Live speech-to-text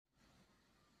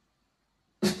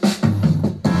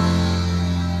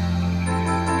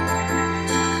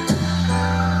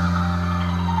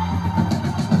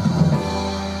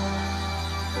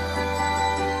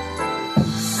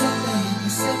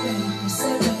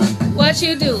What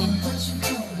you do?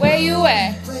 Where you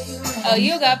at? Oh,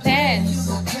 you got plans.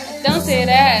 Don't say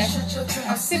that.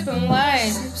 I'm sipping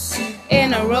wine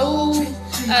in a robe.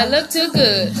 I look too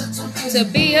good to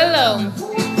be alone.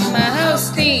 My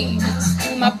house clean,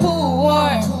 my pool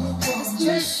warm.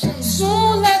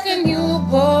 Smooth like a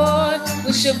newborn.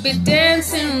 We should be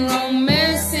dancing,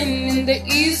 romancing in the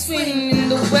east wing, in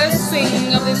the west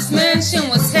wing of this mansion.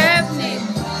 What's happening?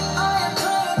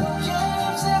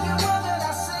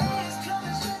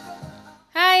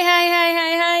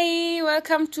 Hi.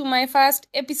 Welcome to my first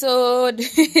episode.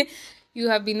 You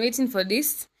have been waiting for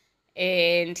this,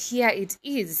 and here it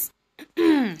is.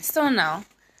 So now,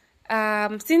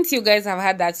 since you guys have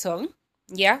heard that song,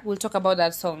 yeah, we'll talk about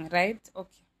that song, right?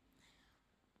 Okay.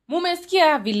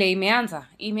 Mumesikia vile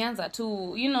imeanza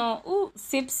tu,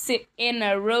 sip in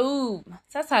a robe.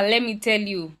 Sasa, let me tell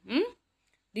you,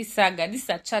 this is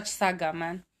a church saga,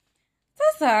 man.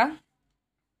 Sasa,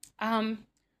 there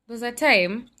was a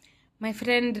time my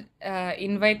friend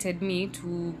invited me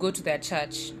to go to their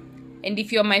church. And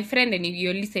if you're my friend and if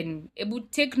you're listening, it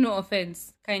would take no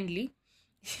offense, kindly.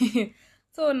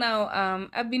 So now,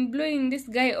 I've been blowing this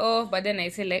guy off, but then I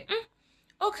say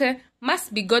okay,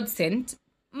 must be God sent.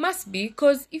 Must be,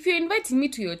 because if you're inviting me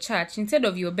to your church instead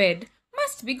of your bed,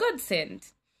 must be God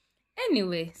sent.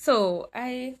 Anyway, so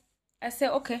I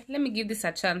said, okay, let me give this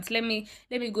a chance. Let me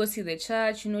go see the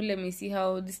church, let me see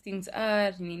how these things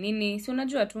are, nini. So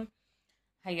unajua tu.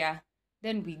 Haya,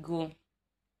 then we go.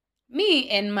 Me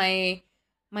and my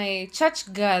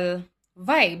church girl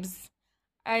vibes,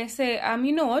 I say,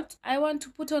 you know what? I want to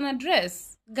put on a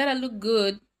dress. Gotta look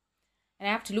good. And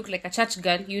I have to look like a church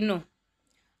girl,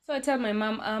 So I tell my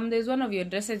mom, there's one of your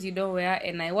dresses you don't wear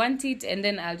and I want it, and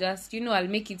then I'll just, I'll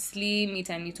make it slim,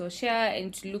 it and it'll share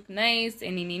and to look nice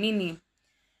and nini.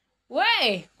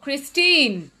 Wey,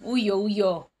 Christine,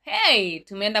 uyo. Hey,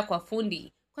 tumeenda kwa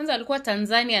fundi. Kwanza alikuwa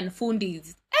Tanzanian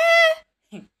fundis.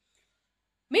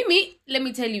 Mimi, let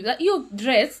me tell you, that your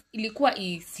dress ilikuwa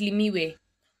islimiwe.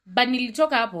 But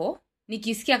nilitoka hapo,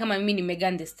 nikisikia kama mimi ni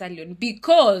Megan Thee Stallion.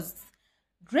 Because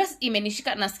dress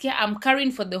imenishika nasikia I'm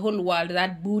carrying for the whole world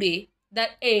that booty. That,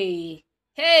 hey.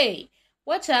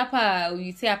 Watch hapa,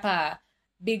 you say hapa,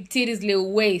 big titties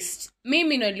little waist.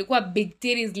 Mimi no ilikuwa big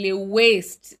titties little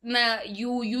waist. Na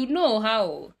you know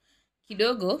how.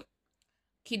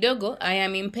 Kidogo, I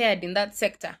am impaired in that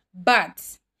sector. But,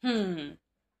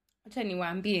 acha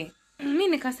niwaambie. Mimi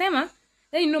nikasema,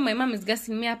 then my mom is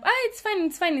gassing me up. It's fine.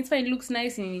 It looks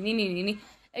nice. Nini.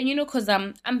 And cause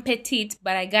I'm petite,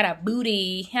 but I got a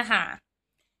booty. Haha.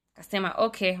 Kasema,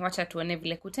 okay, wacha tuone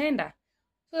vile kutenda.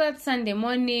 So that Sunday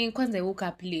morning, kwanza I woke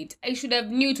up late. I should have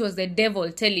knew it was the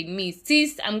devil telling me,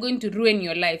 sis, I'm going to ruin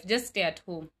your life. Just stay at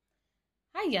home.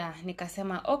 Haya,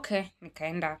 nikasema, okay,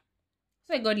 nikaenda.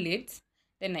 So I got late.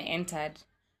 Then I entered.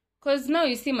 Cause now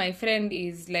you see my friend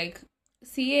is like,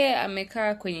 siye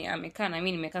amekaa na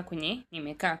mimi nimekaa kwenye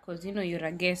nimekaa. Cause you're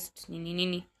a guest,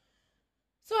 nini.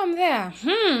 So I'm there.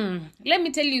 Let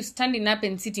me tell you, standing up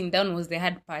and sitting down was the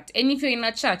hard part. And if you're in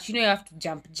a church, you have to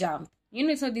jump.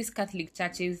 It's not these Catholic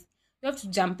churches. You have to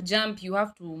jump. You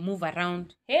have to move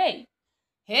around.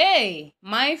 Hey,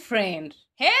 my friend.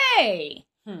 Hey.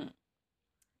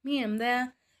 Me, I'm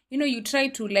there. You try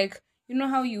to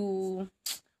how you,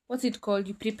 what's it called?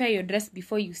 You prepare your dress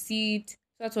before you sit.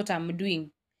 That's what I'm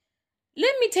doing.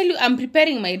 Let me tell you, I'm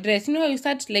preparing my dress. How you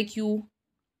start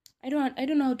I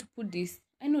don't know how to put this.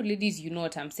 I know ladies, you know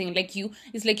what I'm saying.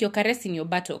 It's like you're caressing your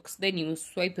buttocks. Then you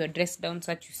swipe your dress down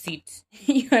so that you sit.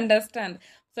 You understand?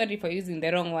 Sorry for using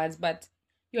the wrong words, but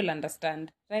you'll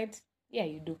understand, right? Yeah,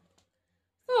 you do.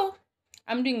 So,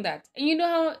 I'm doing that. And you know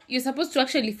how you're supposed to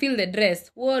actually feel the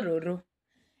dress? Whoa.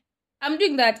 I'm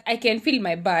doing that. I can feel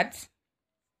my butt.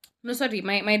 No, sorry.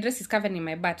 My dress is covered in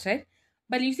my butt, right?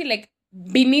 But you see,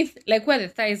 beneath, where the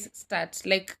thighs start,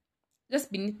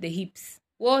 just beneath the hips.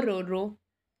 Whoa.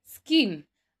 Skin.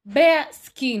 Bare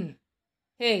skin.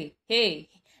 Hey.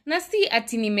 Na si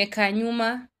ati nimekaa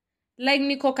nyuma.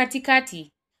 Niko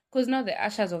katikati. Because now the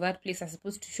ushers of that place are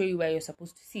supposed to show you where you're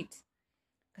supposed to sit.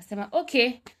 Kasema,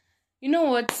 okay. You know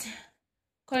what?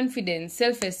 Confidence,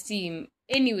 self-esteem.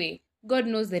 Anyway, God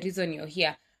knows the reason you're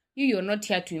here. You're not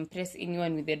here to impress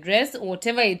anyone with the dress.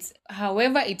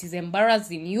 However it is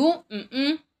embarrassing you.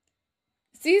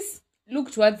 Sis,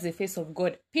 look towards the face of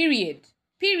God. Period.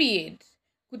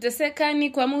 Kuteseka ni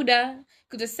kwa muda.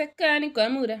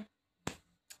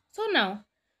 So now,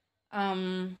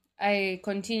 I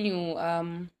continue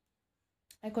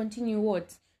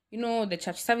what? The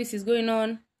church service is going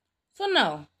on. So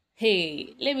now,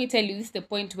 hey, let me tell you, this is the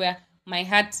point where my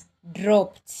heart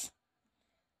dropped.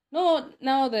 No,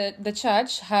 now the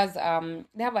church has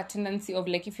they have a tendency of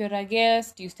like if you're a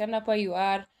guest, you stand up where you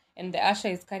are and the usher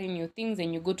is carrying your things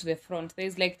and you go to the front.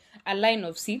 There's like a line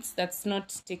of seats that's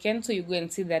not taken, so you go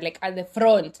and sit there like at the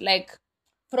front, like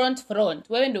front.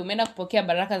 Wewe ndio umeenda kupokea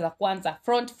baraka za kwanza,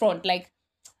 front like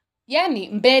yani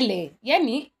mbele.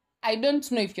 Yani I don't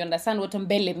know if you understand what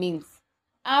mbele means.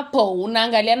 Hapo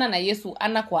unaangaliana na Yesu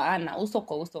ana kwa ana, uso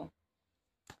kwa uso.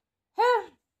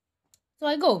 So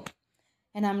I go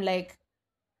and I'm like,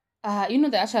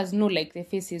 the ushers know like their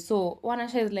faces. So one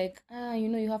usher is like,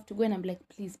 you have to go. And I'm like,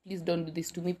 please don't do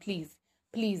this to me. Please.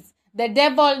 The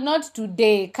devil, not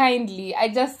today, kindly. I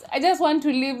just want to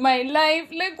live my life.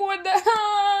 Like, what the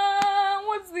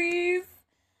what's this?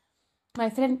 My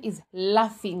friend is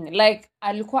laughing. Like,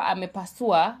 alikuwa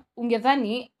amepasua.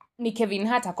 Ungedhani ni Kevin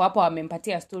Hart ako hapo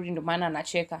amempatia story ndo maana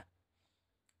anacheka.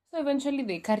 So eventually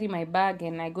they carry my bag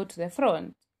and I go to the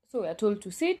front. So we are told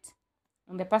to sit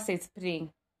and the pastor is praying.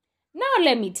 Now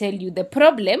let me tell you the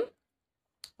problem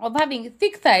of having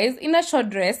thick thighs in a short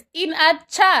dress in a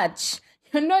church.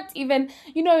 You're not even,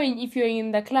 if you're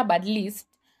in the club at least,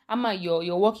 ama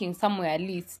you're walking somewhere at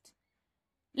least.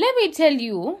 Let me tell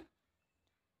you,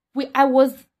 I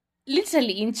was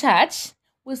literally in church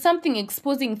with something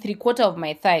exposing 3/4 of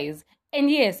my thighs. And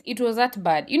yes, it was that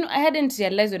bad. I hadn't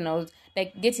realized when I was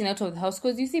like getting out of the house.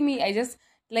 Because you see me, I just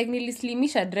like nearly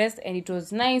slimisha dress and it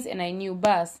was nice and I knew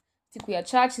bus. Siku ya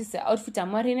church is the outfit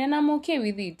I'm wearing and I'm okay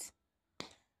with it.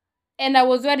 And I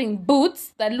was wearing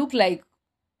boots that look like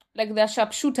they're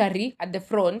sharpshootery at the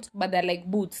front, but they're like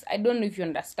boots. I don't know if you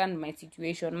understand my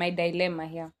situation, my dilemma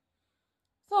here.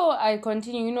 So I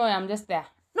continue, I'm just there.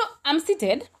 No, I'm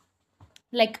seated.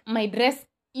 Like my dress,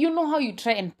 you know how you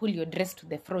try and pull your dress to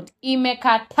the front.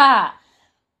 Imekataa.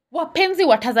 Wapenzi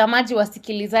watazamaji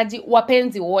wasikilizaji,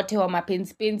 wapenzi wote wa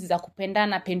mapenzi za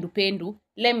kupendana pendu.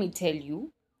 Let me tell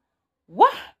you.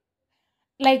 What?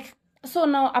 Like, so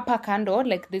now upper kando,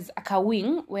 like there's a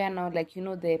wing where now like,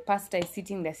 the pastor is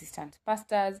sitting, the assistant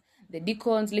pastors, the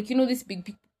deacons, like, these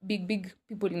big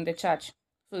people in the church.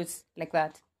 So it's like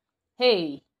that.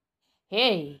 Hey,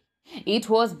 it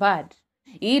was bad.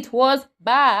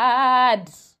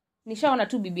 Nishaona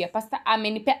tu bibi ya pastor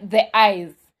amenipea the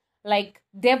eyes. Like,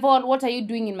 devil, what are you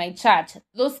doing in my church?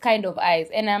 Those kind of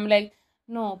eyes. And I'm like,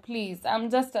 no, please, I'm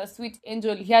just a sweet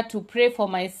angel here to pray for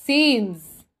my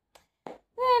sins.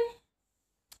 Then,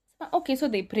 okay, so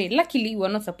they pray. Luckily, we're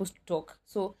not supposed to talk.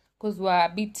 So, because we're a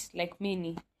bit like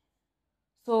many.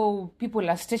 So, people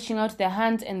are stretching out their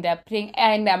hands and they're praying.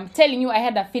 And I'm telling you, I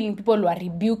had a feeling people were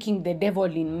rebuking the devil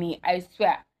in me. I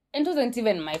swear. And it wasn't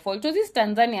even my fault. It was these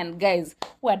Tanzanian guys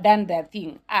who had done their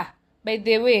thing. By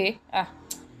the way,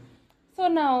 So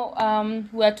now,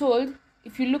 we are told,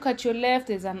 if you look at your left,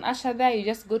 there's an usher there. You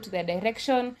just go to their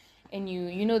direction and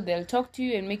they'll talk to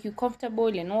you and make you comfortable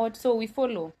and what. So we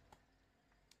follow.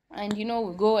 And, we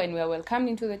go and we are welcomed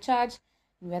into the church.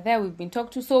 We are there, we've been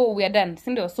talked to. So we are done.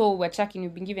 So we're checking,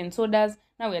 we've been given sodas.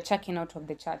 Now we are checking out of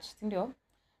the church.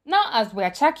 Now as we are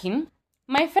checking,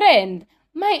 my friend,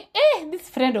 this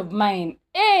friend of mine,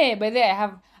 by the way,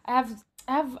 I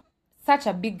have such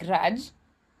a big grudge.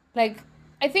 Like,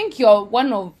 I think you're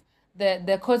one of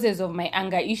the causes of my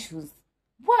anger issues.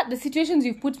 What? The situations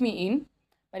you've put me in?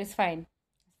 But it's fine.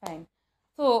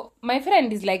 So, my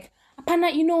friend is like,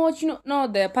 Apana, no,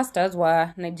 the pastors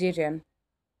were Nigerian.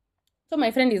 So,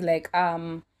 my friend is like, I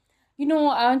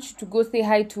want you to go say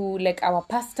hi to, like, our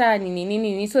pastor,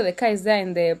 nini. So, the car is there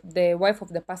and the wife of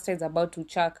the pastor is about to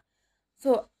check.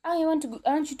 So, I want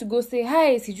you to go say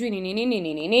hi, sijui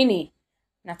nini.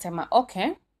 Natema,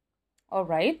 okay. All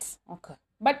right. Okay.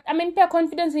 But I mean,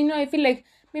 confidence, I feel like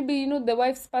maybe, the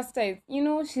wife's pastor is,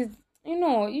 she's, you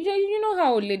know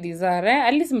how ladies are, right?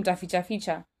 At least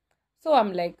mtaficha. So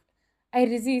I'm like, I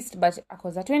resist, but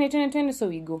because at 20, so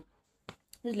we go.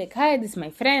 He's like, hi, this is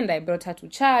my friend. I brought her to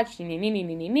church.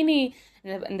 Nini.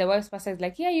 And the wife's pastor is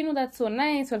like, yeah, that's so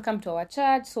nice. Welcome to our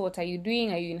church. So what are you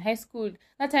doing? Are you in high school?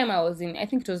 That time I was in, I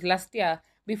think it was last year,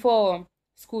 before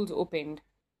schools opened.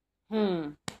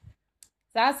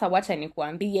 Sasa wacha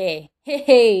nikuambie.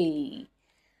 Hey.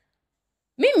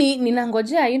 Mimi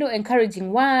ninangojea,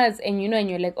 encouraging words and and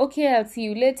you're like, okay, I'll see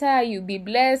you later, you be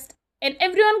blessed, and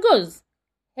everyone goes.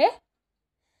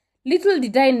 Little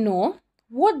did I know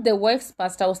what the wife's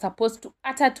pastor was supposed to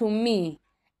utter to me.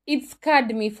 It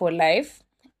scarred me for life.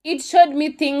 It showed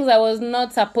me things I was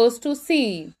not supposed to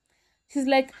see. She's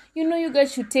like, you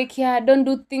guys should take care. Don't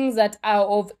do things that are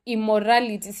of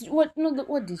immorality. What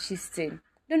did she say?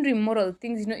 Don't do immoral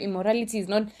things, immorality is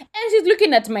not. And she's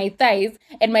looking at my thighs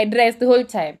and my dress the whole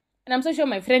time. And I'm so sure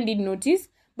my friend did notice.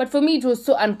 But for me, it was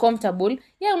so uncomfortable.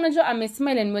 Yeah, unajua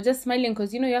amesmile and we're just smiling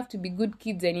because, you have to be good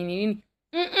kids and nini.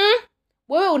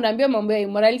 Wewe unaambia mambo ya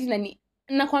immorality na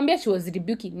nakwambia she was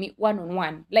rebuking me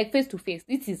one-on-one. Like face to face.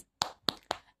 This is,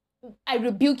 I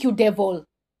rebuke you, devil.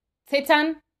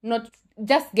 Satan, not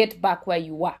just get back where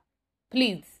you were.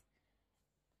 Please.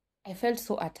 I felt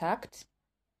so attacked.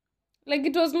 Like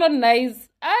it was not nice.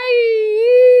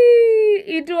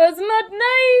 It was not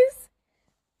nice.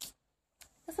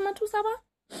 Nasema tu sawa.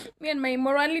 Me and my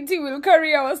immorality will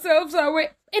carry ourselves away.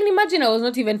 And imagine I was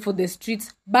not even for the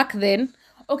streets back then.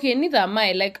 Okay, neither am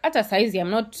I. Like at a size, I'm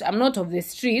not of the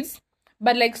streets.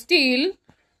 But like still,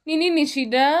 nini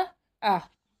shida?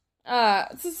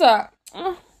 Sasa.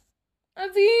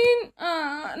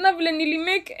 Na vile nili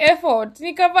make effort.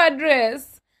 Nikava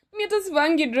dress. Mi hata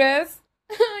sivangi dress.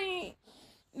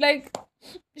 Like,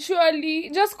 surely,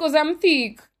 just cause I'm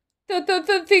thick. Thick.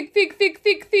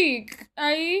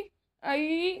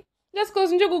 Just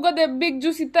cause Njogu got the big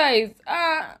juicy thighs.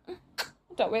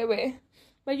 Wewe.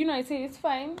 But I say it's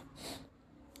fine.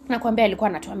 Nakwambia alikuwa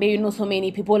anatuambia, so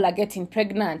many people are getting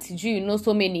pregnant. Sijui,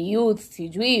 so many youths.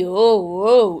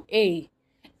 Sijui, hey.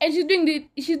 And she's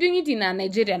doing it in a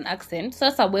Nigerian accent.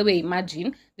 Sasa wewe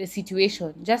imagine the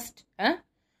situation. Just, let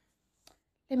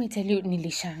me tell you,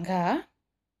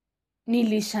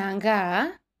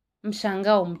 nilishangaa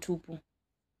mshangao mtupu.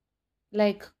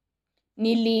 Like,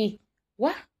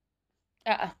 what?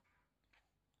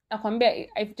 Nakwambia,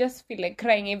 I just feel like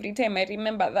crying every time I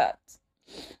remember that.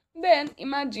 Then,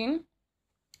 imagine,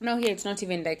 now here it's not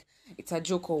even like it's a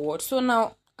joke or what. So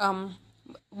now, I'm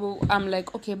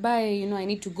like, okay, bye, I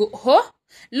need to go.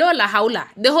 Lola haula.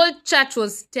 The whole church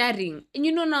was staring.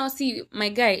 And now, see, my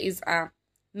guy is a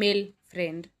male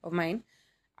friend of mine.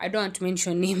 I don't want to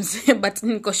mention names, but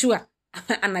niko sure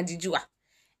anajijua.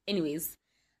 Anyways,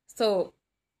 so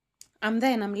I'm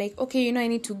there and I'm like, okay, I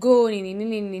need to go,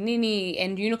 nini,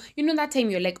 and that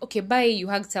time you're like, okay, bye, you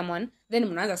hug someone, then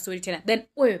mnaanza story tena, then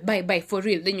bye, for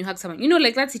real, then you hug someone,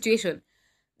 like that situation.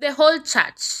 The whole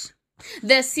church,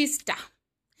 the sister,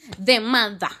 the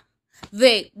mother,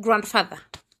 the grandfather,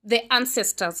 the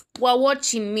ancestors were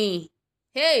watching me.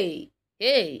 Hey,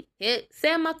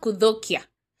 sema kudhokia,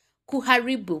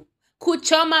 kuharibu,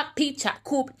 kuchoma picha,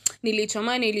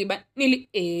 nilichoma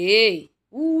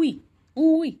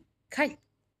kai.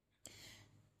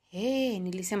 Hey,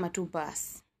 nilisema tu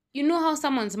bas. You know how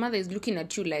someone's mother is looking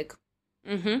at you like,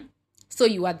 so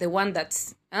you are the one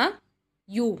that's,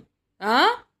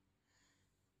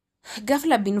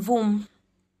 Ghafla bin vum.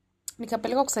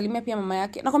 Nikapeleka kusalimia pia mama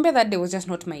yake. Nakwambia that day was just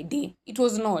not my day. It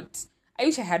was not. I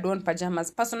wish I had worn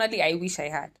pajamas. Personally, I wish I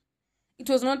had. It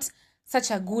was not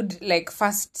such a good, like,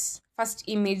 first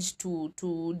image to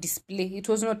display. It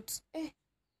was not.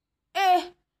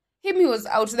 He was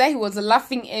out there. He was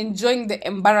laughing, enjoying the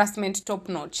embarrassment top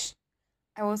notch.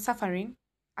 I was suffering.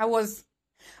 But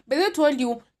they told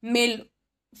you male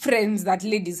friends that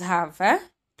ladies have,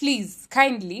 please,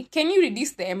 kindly, can you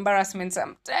reduce the embarrassment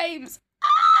sometimes?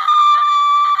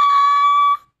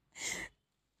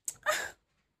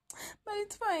 But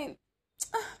it's fine.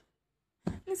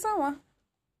 Ni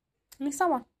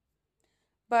sawa.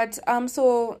 But,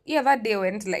 so, yeah, that day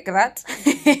went like that.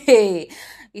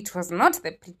 It was not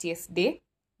the prettiest day,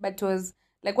 but it was,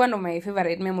 like, one of my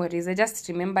favorite memories. I just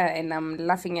remember, and I'm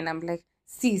laughing, and I'm like,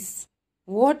 sis,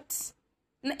 what?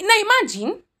 Now,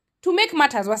 imagine, to make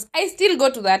matters worse, I still go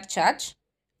to that church.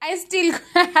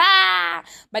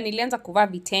 But nilianza kuvaa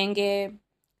vitenge,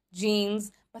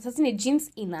 jeans, but sasa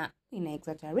jeans ina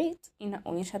exaggerate,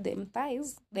 inaonyesha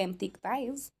them thick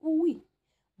thighs.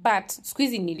 But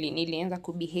squeezy nilianza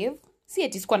kubehave. See,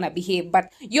 it is gonna behave,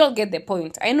 but you'll get the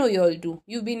point. I know you all do.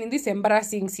 You've been in these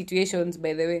embarrassing situations,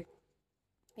 by the way.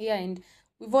 Yeah, and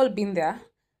we've all been there.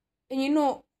 And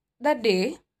that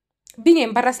day, being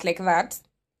embarrassed like that,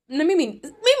 mimi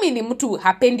ni mtu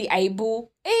hapendi aibu.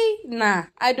 Nah,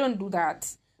 I don't do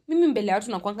that. Mimi mbele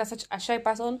watu nakuanga such a shy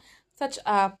person, such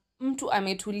a mtu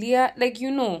ametulia, like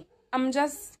I'm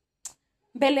just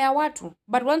mbele ya watu.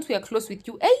 But once we are close with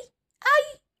you,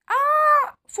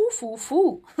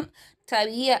 fu.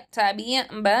 Tabia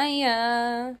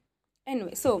mbaya.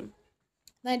 Anyway, so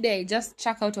that day I just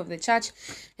check out of the church,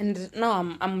 and now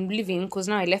I'm leaving because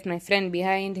now I left my friend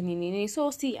behind.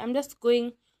 So see, I'm just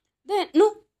going. Then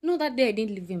no, that day I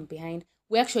didn't leave him behind.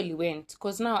 We actually went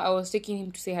because now I was taking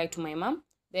him to say hi to my mom.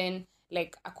 Then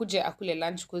like akuje akule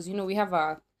lunch because we have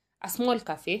a small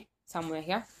cafe somewhere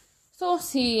here. So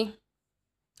see,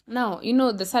 now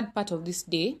the sad part of this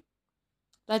day,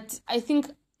 that I think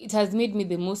it has made me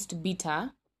the most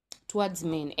bitter towards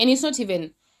men. And it's not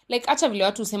even like acha vile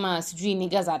watu sema sijui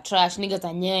niggas are trash, niggas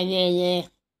are nye.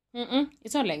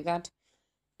 It's not like that.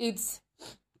 It's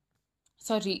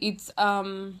sorry. It's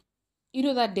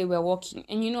that day we're walking,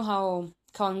 and you know how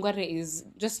Kawangware is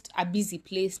just a busy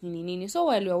place, nini nini. So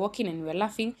while we were walking and we were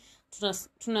laughing,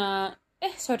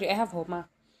 sorry, I have homa.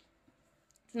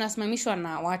 Tunasimamishwa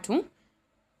na watu.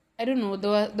 I don't know, they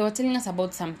were telling us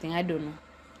about something, I don't know.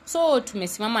 So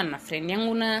tumesimama na friend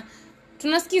yangu na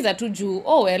tunasikiza tu juu.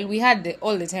 Oh well, we had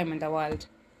all the time in the world.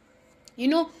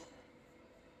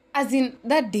 As in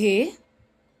that day,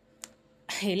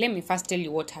 hey, let me first tell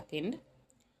you what happened.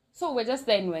 So we're just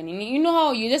there when you know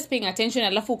how you're just paying attention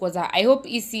alafu koza I hope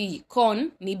isi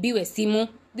con nibiwe simu.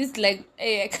 This like,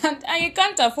 hey, I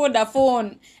can't afford a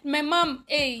phone. My mom,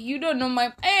 hey, you don't know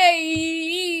my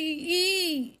hey.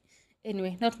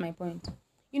 Anyway, not my point.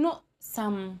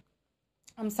 Some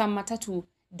matatu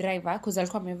driver, because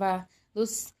alikuwa amevaa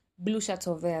those blue shirts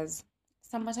of theirs.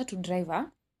 Some matatu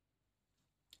driver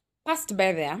passed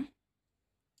by there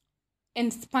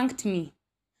and spanked me.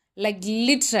 Like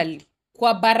literally.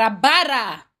 Kwa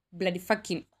barabara. Bloody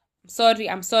fucking.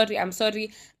 I'm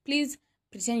sorry. Please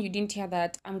pretend you didn't hear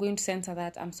that. I'm going to censor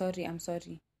that. I'm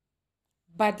sorry.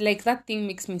 But like that thing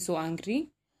makes me so angry.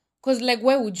 Because like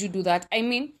why would you do that? I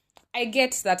mean, I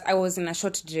get that I was in a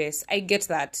short dress. I get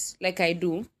that. Like I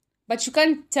do. But you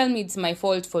can't tell me it's my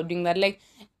fault for doing that. Like,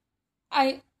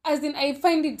 I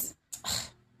find it...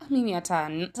 Mimi hata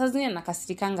Tanzania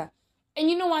nakasirikanga. And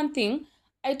you know one thing?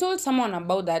 I told someone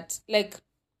about that. Like,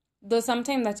 there's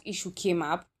sometime that issue came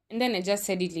up. And then I just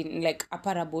said it in like a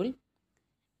parable.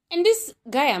 And this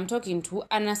guy I'm talking to,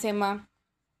 anasema,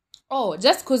 oh,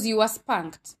 just because you were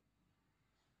spanked.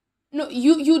 No,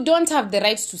 you don't have the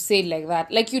right to say it like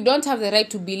that. Like, you don't have the right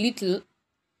to belittle.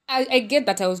 I get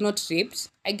that I was not raped.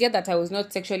 I get that I was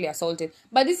not sexually assaulted.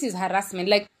 But this is harassment.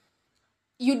 Like,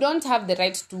 you don't have the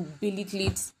right to belittle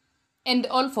it. And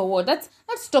all for what? That's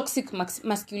toxic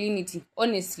masculinity.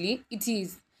 Honestly, it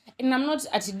is. And I'm not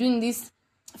actually doing this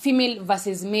female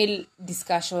versus male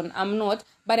discussion. I'm not.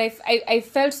 But I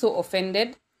felt so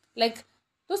offended. Like,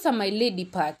 those are my lady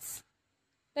parts.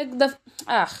 Like, the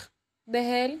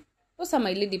hell? Those are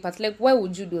my lady parts. Like, why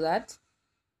would you do that?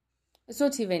 It's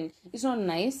not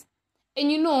nice.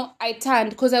 And I turned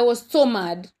because I was so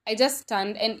mad. I just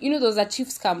turned and there was a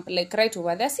Chiefs camp like right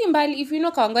over there. Simbali, if you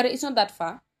know Kawangware, it's not that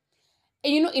far.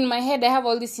 And in my head, I have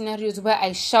all these scenarios where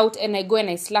I shout and I go and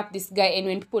I slap this guy. And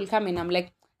when people come in, I'm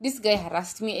like, this guy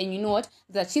harassed me. And you know what?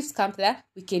 There's a Chiefs camp there.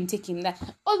 We can take him there.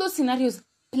 All those scenarios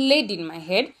played in my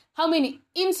head. How many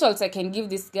insults I can give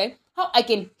this guy. How I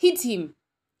can hit him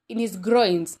in his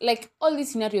groins. Like, all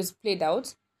these scenarios played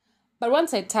out. But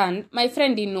once I turned, my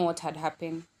friend didn't know what had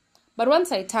happened. But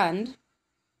once I turned,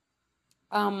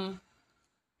 I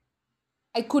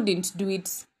couldn't do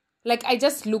it. Like, I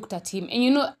just looked at him.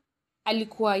 And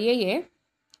alikuwa yeye,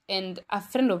 and a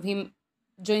friend of him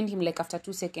joined him like after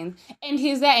 2 seconds. And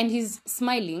he's there and he's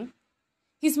smiling.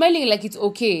 He's smiling like it's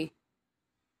okay.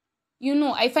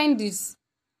 I find this,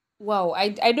 wow, I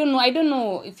don't know. I don't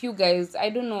know if you guys, I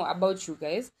don't know about you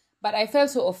guys, but I felt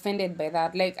so offended by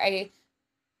that. Like,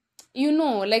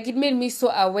 like it made me so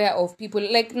aware of people.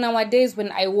 Like nowadays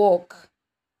when I walk,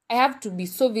 I have to be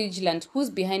so vigilant. Who's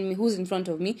behind me? Who's in front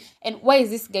of me? And why is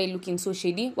this guy looking so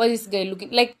shady? Why is this guy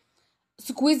looking... Like,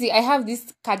 Squeezy, I have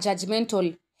this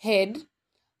judgmental head.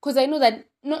 Because I know that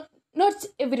not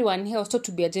everyone here was taught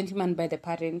to be a gentleman by the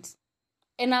parents.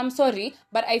 And I'm sorry,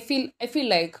 but I feel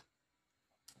like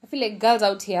girls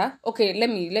out here... Okay, let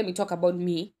me talk about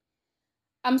me.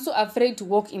 I'm so afraid to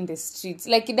walk in the streets.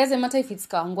 Like, it doesn't matter if it's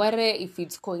Kawangware, if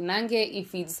it's Koinange,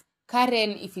 if it's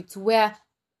Karen, if it's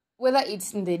whether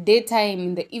it's in the daytime,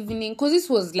 in the evening. Because this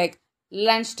was like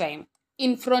lunchtime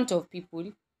in front of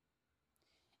people.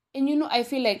 And I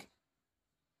feel like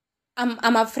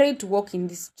I'm afraid to walk in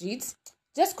the streets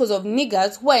just because of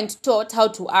niggas who aren't taught how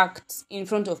to act in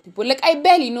front of people. Like, I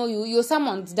barely know you. You're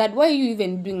someone's dad. Why are you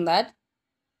even doing that?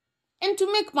 And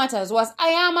to make matters worse, I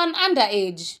am an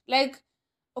underage. Like,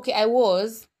 okay, I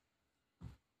was.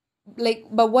 Like,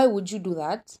 but why would you do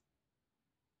that?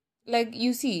 Like,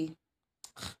 you see,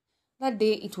 that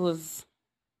day it was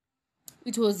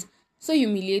so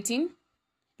humiliating.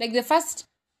 Like, the first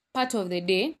part of the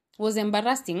day was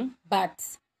embarrassing,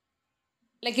 but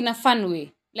like in a fun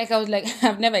way. Like, I was like,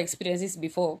 I've never experienced this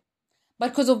before. But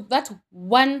because of that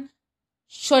one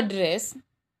short dress,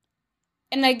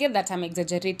 and I get that I'm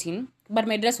exaggerating, but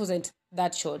my dress wasn't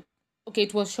that short. Okay,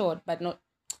 it was short, but not...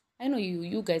 I know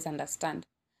you guys understand.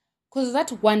 Because of that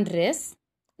one dress,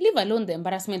 leave alone the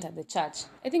embarrassment at the church.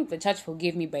 I think the church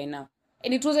forgave me by now.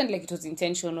 And it wasn't like it was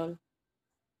intentional.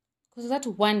 Because of that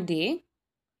one day,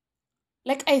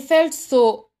 like, I felt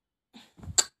so...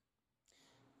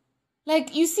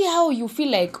 Like, you see how you feel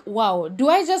like, wow, do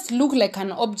I just look like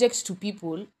an object to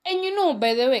people? And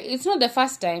by the way, it's not the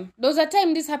first time. There was a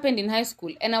time this happened in high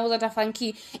school, and I was at a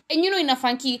funky. And in a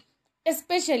funky,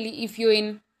 especially if you're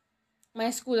in my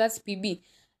school, that's PB,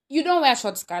 you don't wear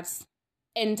short skirts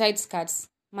and tight skirts,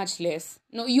 much less.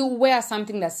 No, you wear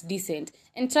something that's decent.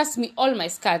 And trust me, all my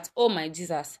skirts, oh my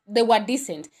Jesus, they were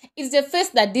decent. It's the face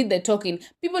that did the talking.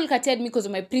 People look at me because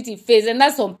of my pretty face, and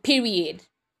that's on period.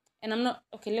 And I'm not,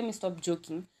 okay, let me stop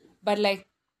joking. But like,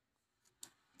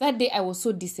 that day I was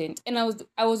so decent. And I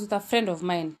was with a friend of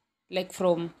mine, like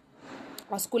from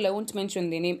our school, I won't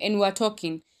mention the name, and we were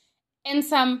talking. And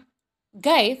some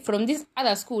guy from this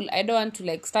other school, I don't want to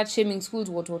like start shaming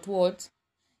schools, what.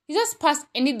 He just passed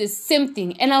and did the same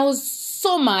thing. And I was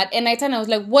so mad. And I was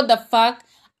like, what the fuck?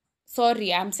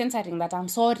 Sorry, I'm censoring that. I'm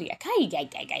sorry.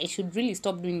 I should really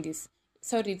stop doing this.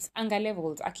 Sorry, it's anger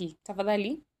levels. Aki,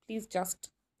 tafadhali, please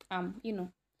just I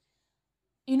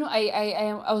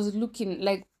was looking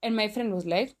like, and my friend was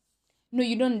like, no,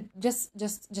 you don't, just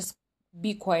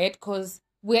be quiet, because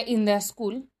we're in their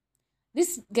school.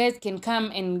 These guys can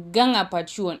come and gang up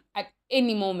at you at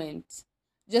any moment.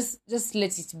 Just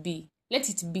let it be. Let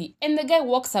it be. And the guy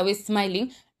walks away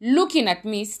smiling, looking at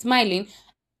me, smiling.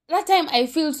 That time I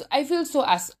feel so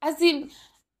as in,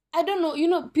 I don't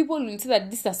know, people will say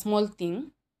that this is a small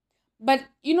thing. But,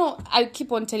 I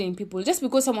keep on telling people, just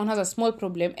because someone has a small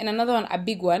problem and another one a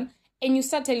big one, and you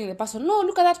start telling the person, no,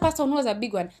 look at that person who has a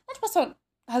big one. That person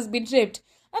has been raped.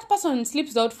 That person sleeps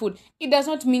without food. It does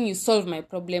not mean you solve my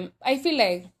problem. I feel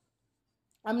like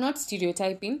I'm not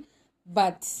stereotyping,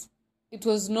 but it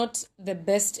was not the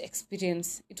best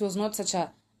experience. It was not such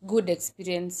a good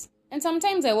experience. And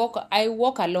sometimes I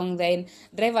walk along there, and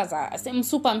drivers are, I'm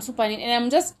super, and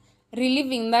I'm just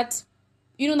reliving that,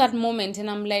 that moment, and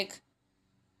I'm like,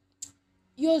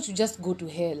 you all should just go to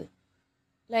hell.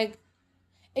 Like,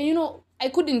 and I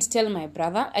couldn't tell my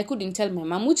brother, I couldn't tell my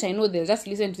mom, which I know they'll just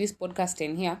listen to this podcast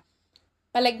and hear.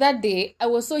 But like that day, I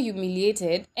was so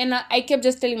humiliated, and I kept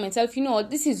just telling myself,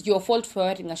 this is your fault for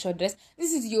wearing a short dress.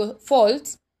 This is your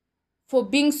fault for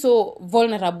being so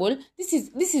vulnerable. This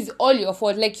is all your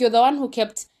fault. Like, you're the one who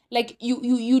kept, like,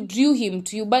 you drew him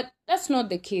to you. But that's not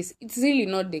the case. It's really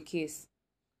not the case.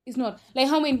 It's not. Like,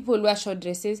 how many people wear short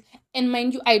dresses? And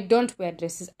mind you, I don't wear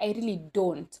dresses. I really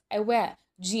don't. I wear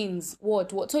jeans.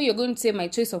 What? So you're going to say my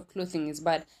choice of clothing is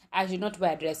bad. I should not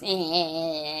wear a dress.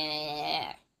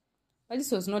 But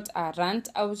this was not a rant.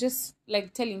 I was just,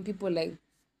 like, telling people, like,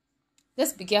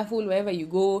 just be careful wherever you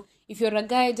go. If you're a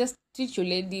guy, just treat your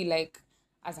lady, like,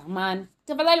 as a man.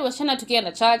 Tafadhali wasichana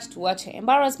tukienda church, tuwache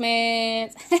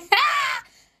embarrassment.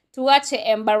 Tuwache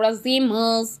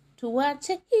embarrassment.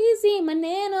 Tuwache hizi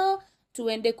maneno,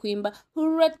 tuende kuimba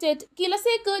huratet kila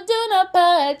siku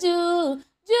tunapaa juu.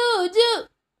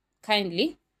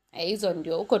 Kindly, hizo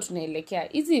ndio huko tunaelekea.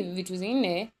 Hizi vitu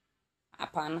zingine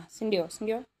hapana, si ndio?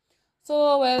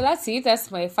 So, well, that's it.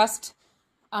 That's my first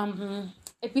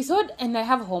episode, and I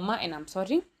have Homa, and I'm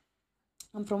sorry.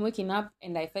 I'm from waking up,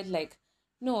 and I felt like,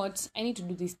 no, what, I need to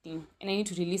do this thing, and I need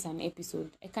to release an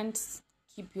episode. I can't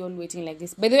keep you all waiting like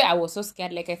this. By the way, I was so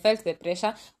scared. Like, I felt the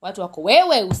pressure. Watu wako,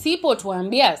 wewe usipo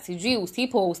tuambia, sijui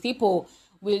usipo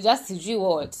we'll just sijui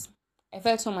what. I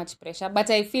felt so much pressure, but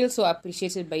I feel so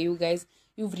appreciated by you guys.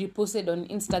 You've reposted on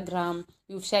Instagram,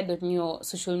 you've shared on your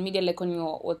social media, like on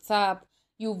your WhatsApp.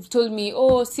 You've told me,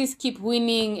 oh, sis, keep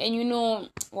winning. And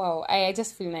wow, I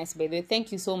just feel nice, by the way.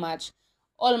 Thank you so much.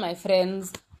 All my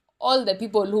friends, all the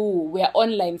people who were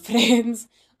online friends,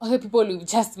 all the people we've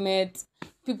just met,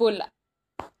 people,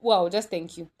 wow, just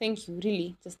thank you. Thank you,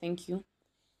 really, just thank you.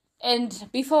 And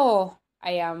before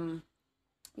I am,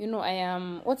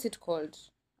 what's it called?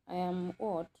 I am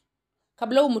what?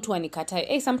 Kabla mtu anikatae.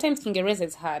 Hey, sometimes Kiingereza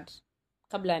is hard.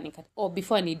 Kabla anikatae. Oh,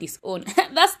 before I disown.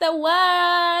 That's the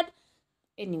word.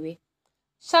 Anyway,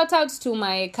 shout out to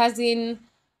my cousin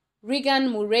Regan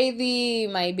Mureithi,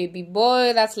 my baby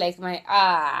boy. That's like my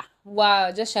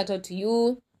wow, just shout out to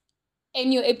you.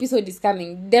 And your episode is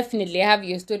coming. Definitely have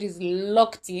your stories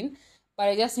locked in. But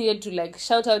I just needed to like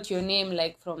shout out your name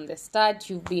like from the start.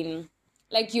 You've been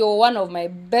like, you're one of my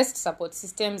best support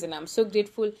systems, and I'm so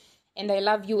grateful, and I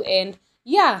love you. And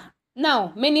yeah,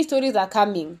 now many stories are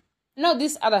coming. Now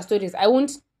these other stories, I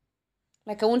won't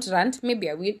rant. Maybe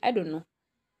I will. I don't know.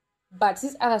 But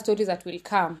these other stories that will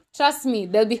come, trust me,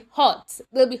 they'll be hot.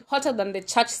 They'll be hotter than the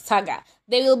church saga.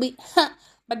 They will be,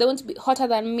 but they won't be hotter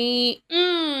than me.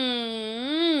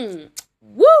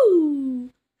 Woo!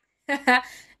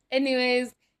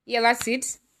 Anyways, yeah, that's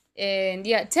it. And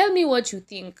yeah, tell me what you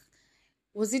think.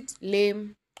 Was it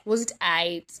lame? Was it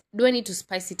do I need to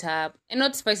spice it up? And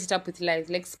not spice it up with lies,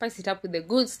 like spice it up with the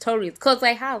good stories, because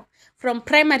I have, from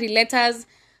primary letters,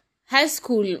 high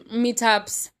school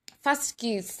meetups, first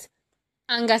kiss,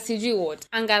 anga sijui what,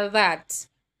 anga that,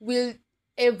 will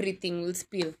everything will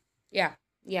spill. Yeah,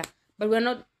 but we're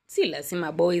not, si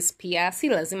lazima boys pia, si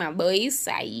lazima boys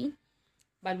sai,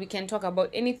 but we can talk about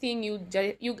anything.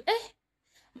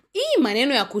 Hii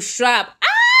maneno ya kustrap.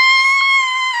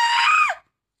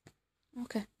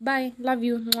 Okay, bye, love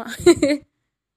you.